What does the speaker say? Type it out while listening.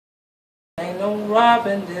no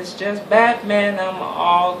Robin, this just Batman, I'm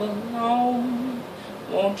all alone.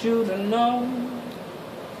 Want you to know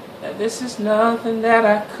that this is nothing that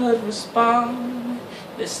I could respond.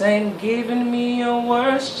 This ain't giving me a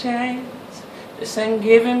worse chance. This ain't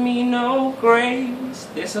giving me no grace.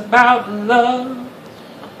 This about love.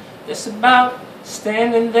 This about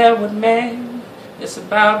standing there with man. This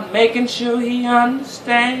about making sure he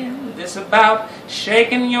understands. This about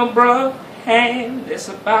shaking your brother's hand. This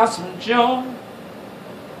about some joy.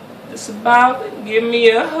 This about give me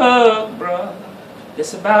a hug, bruh.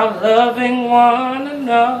 This about loving one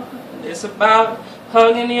another. This about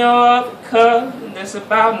hugging your other cousin. This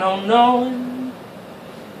about no knowing.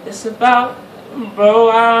 This about, bro,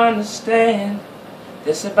 I understand.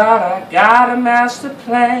 This about I got a master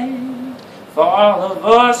plan for all of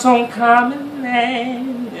us on common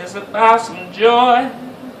land. This about some joy,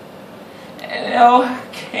 and oh, I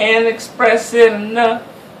can't express it enough.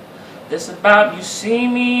 This about you see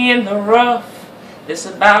me in the rough. This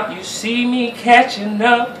about you see me catching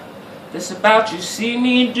up. This about you see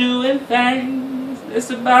me doing things. This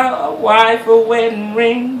about a wife, a wedding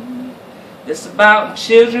ring. This about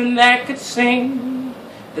children that could sing.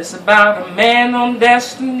 This about a man on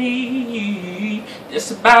destiny.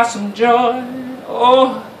 This about some joy.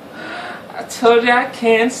 Oh, I told you I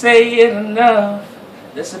can't say it enough.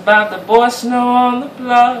 This about the boy snow on the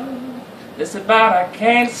bluff. This about I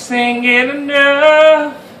can't sing it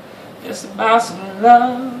enough. It's about some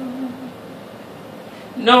love,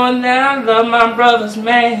 knowing that I love my brother's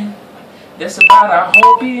man. This about I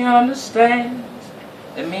hope he understands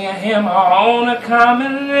that me and him are on a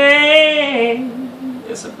common land.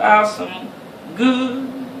 It's about some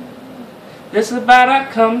good. This about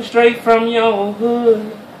I come straight from your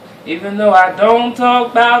hood, even though I don't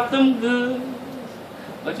talk about them good.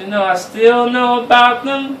 But you know I still know about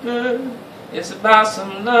them good. It's about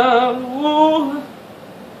some love. Ooh.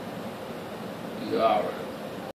 You already